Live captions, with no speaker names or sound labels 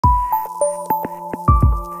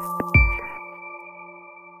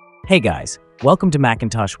Hey guys, welcome to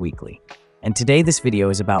Macintosh Weekly, and today this video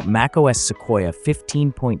is about macOS Sequoia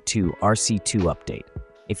 15.2 RC2 update.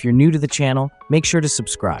 If you're new to the channel, make sure to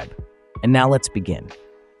subscribe. And now let's begin.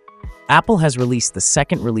 Apple has released the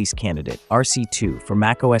second release candidate, RC2, for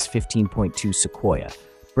macOS 15.2 Sequoia,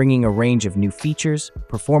 bringing a range of new features,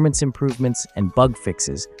 performance improvements, and bug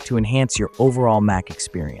fixes to enhance your overall Mac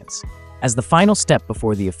experience. As the final step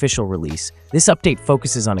before the official release, this update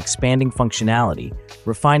focuses on expanding functionality,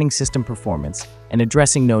 refining system performance, and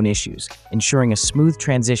addressing known issues, ensuring a smooth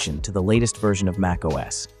transition to the latest version of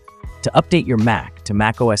macOS. To update your Mac to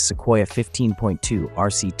macOS Sequoia 15.2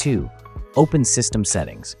 RC2, open System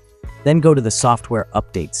Settings. Then go to the Software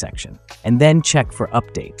Update section, and then check for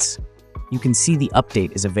Updates. You can see the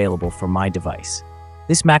update is available for my device.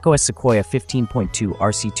 This macOS Sequoia 15.2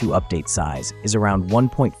 RC2 update size is around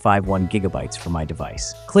 1.51 gigabytes for my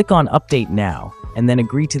device. Click on Update Now, and then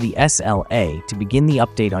agree to the SLA to begin the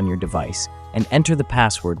update on your device, and enter the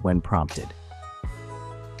password when prompted.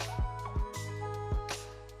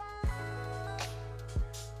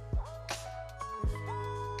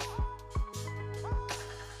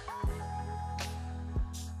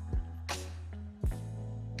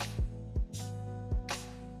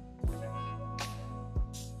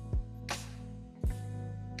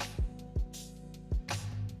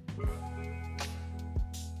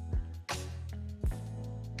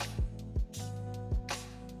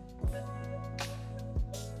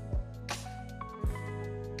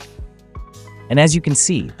 And as you can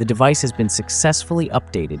see, the device has been successfully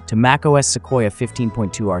updated to macOS Sequoia 15.2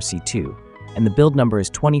 RC2, and the build number is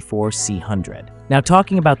 24C100. Now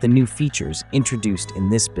talking about the new features introduced in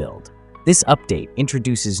this build. This update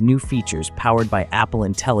introduces new features powered by Apple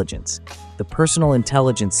Intelligence, the personal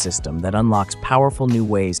intelligence system that unlocks powerful new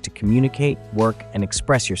ways to communicate, work, and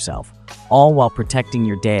express yourself, all while protecting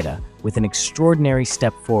your data with an extraordinary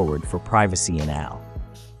step forward for privacy in AL.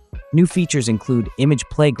 New features include Image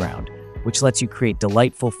Playground, which lets you create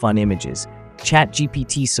delightful, fun images,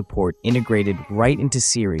 ChatGPT support integrated right into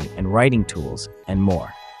Siri and writing tools, and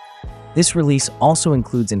more. This release also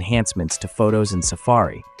includes enhancements to Photos and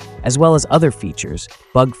Safari, as well as other features,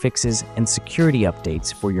 bug fixes, and security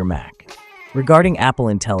updates for your Mac. Regarding Apple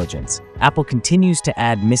Intelligence, Apple continues to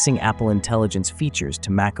add missing Apple Intelligence features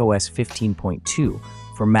to macOS 15.2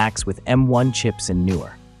 for Macs with M1 chips and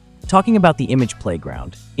newer. Talking about the Image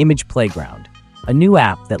Playground, a new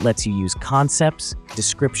app that lets you use concepts,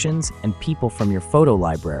 descriptions, and people from your photo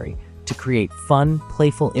library to create fun,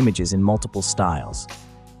 playful images in multiple styles.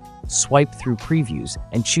 Swipe through previews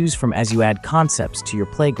and choose from as you add concepts to your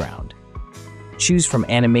playground. Choose from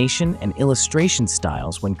animation and illustration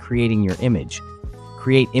styles when creating your image.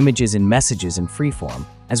 Create images in Messages and Freeform,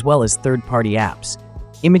 as well as third-party apps.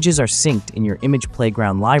 Images are synced in your Image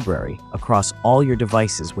Playground library across all your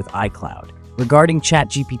devices with iCloud. Regarding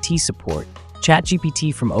ChatGPT support,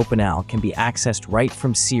 ChatGPT from OpenAL can be accessed right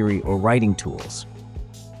from Siri or Writing Tools.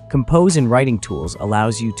 Compose in Writing Tools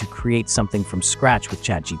allows you to create something from scratch with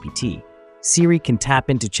ChatGPT. Siri can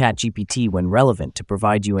tap into ChatGPT when relevant to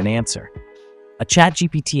provide you an answer. A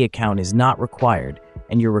ChatGPT account is not required,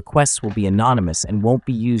 and your requests will be anonymous and won't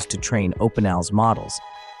be used to train OpenAL's models.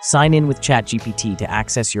 Sign in with ChatGPT to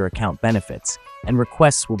access your account benefits, and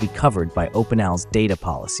requests will be covered by OpenAL's data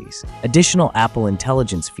policies. Additional Apple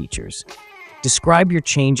Intelligence features. Describe your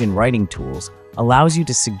change in Writing Tools allows you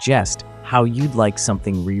to suggest how you'd like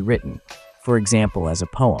something rewritten, for example as a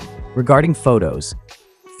poem. Regarding Photos,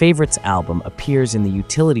 Favorites album appears in the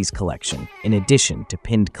Utilities collection in addition to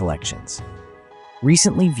pinned collections.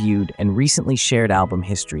 Recently viewed and recently shared album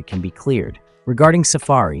history can be cleared. Regarding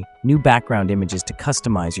Safari, new background images to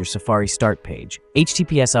customize your Safari start page.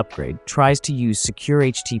 HTTPS upgrade tries to use secure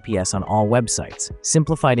HTTPS on all websites,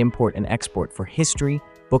 simplified import and export for history,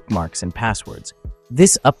 bookmarks, and passwords.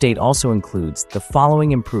 This update also includes the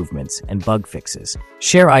following improvements and bug fixes.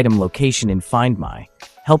 Share item location in Find My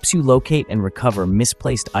helps you locate and recover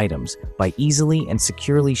misplaced items by easily and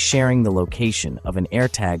securely sharing the location of an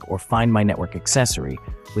AirTag or Find My network accessory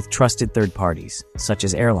with trusted third parties, such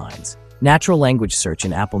as airlines. Natural language search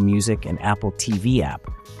in Apple Music and Apple TV app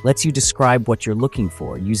lets you describe what you're looking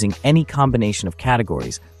for using any combination of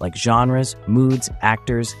categories like genres, moods,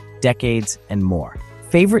 actors, decades, and more.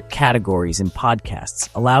 Favorite categories in podcasts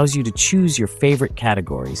allows you to choose your favorite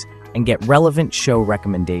categories and get relevant show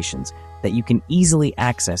recommendations that you can easily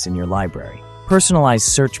access in your library. Personalized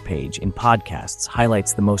search page in podcasts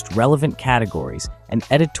highlights the most relevant categories and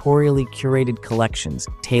editorially curated collections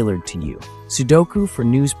tailored to you. Sudoku for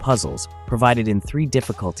news puzzles, provided in 3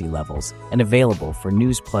 difficulty levels and available for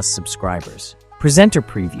News Plus subscribers. Presenter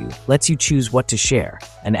Preview lets you choose what to share,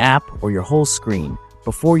 an app or your whole screen,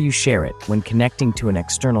 before you share it when connecting to an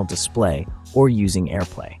external display or using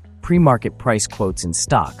AirPlay. Pre-market price quotes in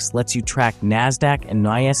stocks lets you track NASDAQ and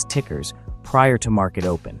NYSE tickers prior to market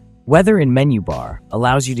open. Weather in menu bar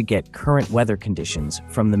allows you to get current weather conditions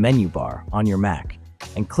from the menu bar on your Mac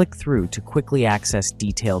and click through to quickly access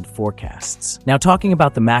detailed forecasts. Now talking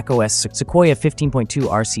about the macOS Sequoia 15.2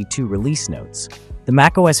 RC2 release notes, the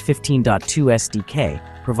macOS 15.2 SDK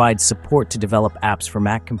provides support to develop apps for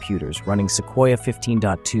Mac computers running Sequoia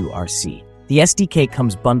 15.2 RC. The SDK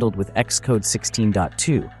comes bundled with Xcode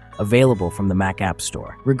 16.2, available from the Mac App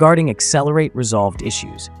Store. Regarding Accelerate Resolved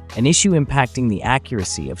Issues, an issue impacting the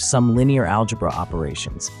accuracy of some linear algebra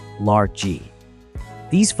operations, larg.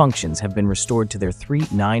 These functions have been restored to their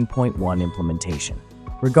 3.9.1 implementation.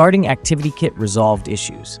 Regarding ActivityKit resolved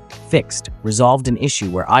issues, fixed, resolved an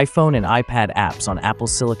issue where iPhone and iPad apps on Apple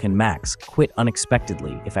Silicon Macs quit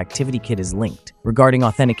unexpectedly if ActivityKit is linked. Regarding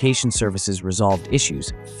authentication services resolved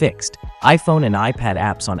issues, fixed, iPhone and iPad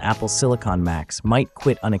apps on Apple Silicon Macs might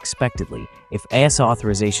quit unexpectedly if AS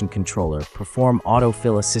Authorization Controller perform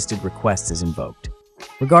autofill assisted requests is invoked.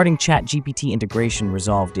 Regarding ChatGPT integration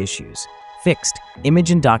resolved issues, fixed, image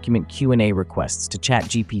and document Q&A requests to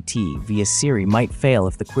ChatGPT via Siri might fail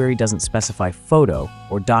if the query doesn't specify photo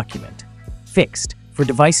or document. Fixed, for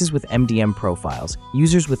devices with MDM profiles,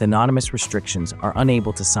 users with anonymous restrictions are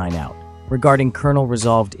unable to sign out. Regarding kernel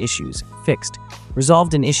resolved issues, fixed,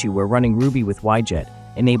 resolved an issue where running Ruby with YJet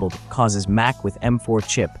enabled causes Mac with M4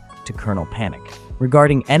 chip to kernel panic.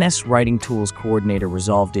 Regarding NS Writing Tools Coordinator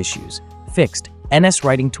resolved issues, fixed, NS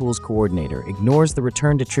Writing Tools Coordinator ignores the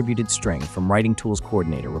returned attributed string from Writing Tools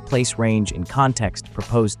Coordinator, replace range in context,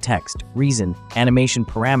 proposed text, reason, animation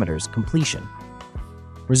parameters, completion.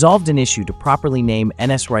 Resolved an issue to properly name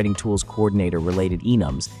NS Writing Tools Coordinator related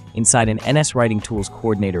enums inside an NS Writing Tools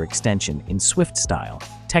Coordinator extension in Swift style,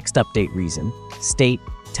 text update reason, state,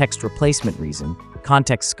 text replacement reason,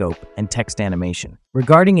 context scope, and text animation.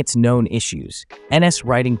 Regarding its known issues, NS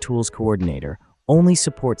Writing Tools Coordinator only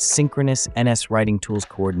supports synchronous NS Writing Tools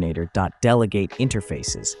Coordinator.delegate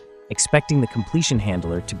interfaces, expecting the completion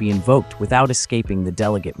handler to be invoked without escaping the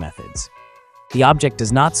delegate methods. The object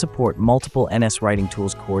does not support multiple NS Writing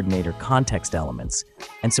Tools Coordinator context elements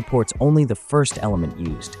and supports only the first element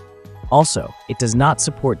used. Also, it does not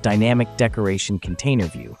support dynamic decoration container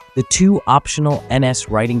view. The two optional NS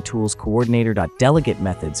Writing Tools Coordinator.delegate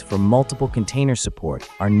methods for multiple container support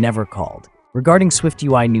are never called. Regarding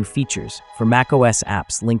SwiftUI new features, for macOS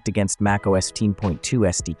apps linked against macOS 15.2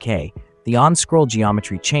 SDK, the on-scroll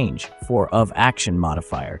geometry change for of action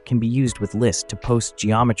modifier can be used with list to post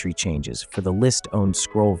geometry changes for the list-owned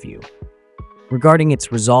scroll view. Regarding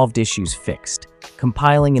its resolved issues fixed,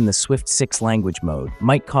 compiling in the Swift 6 language mode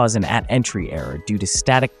might cause an @entry error due to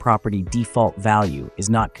static property default value is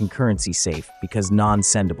not concurrency safe because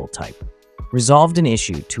non-sendable type. Resolved an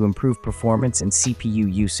issue to improve performance and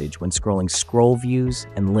CPU usage when scrolling scroll views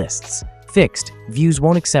and lists. Fixed, views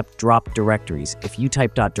won't accept drop directories if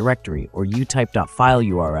utype.directory or utype.file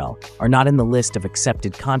URL are not in the list of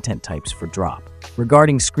accepted content types for drop.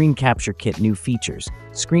 Regarding Screen Capture Kit new features,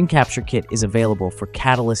 Screen Capture Kit is available for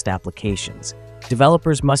Catalyst applications.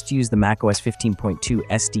 Developers must use the macOS 15.2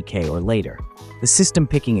 SDK or later. The system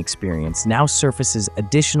picking experience now surfaces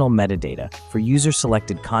additional metadata for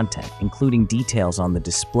user-selected content, including details on the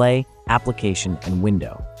display, application, and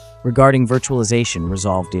window. Regarding virtualization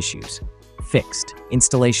resolved issues, fixed,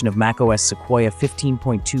 installation of macOS Sequoia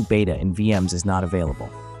 15.2 beta in VMs is not available.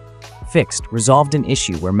 Fixed, resolved an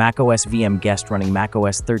issue where macOS VM guest running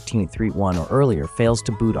macOS 13.3.1 or earlier fails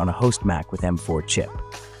to boot on a host Mac with M4 chip.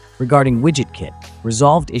 Regarding WidgetKit,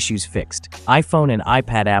 resolved issues fixed. iPhone and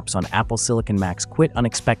iPad apps on Apple Silicon Macs quit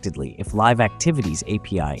unexpectedly if Live Activities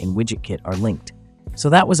API and WidgetKit are linked. So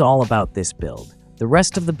that was all about this build. The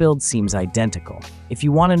rest of the build seems identical. If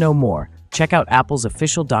you want to know more, check out Apple's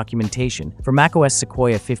official documentation for macOS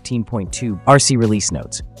Sequoia 15.2 RC release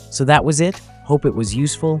notes. So that was it. Hope it was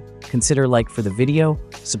useful. Consider like for the video,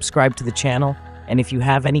 subscribe to the channel, and if you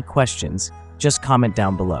have any questions, just comment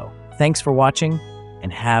down below. Thanks for watching,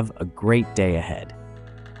 and have a great day ahead.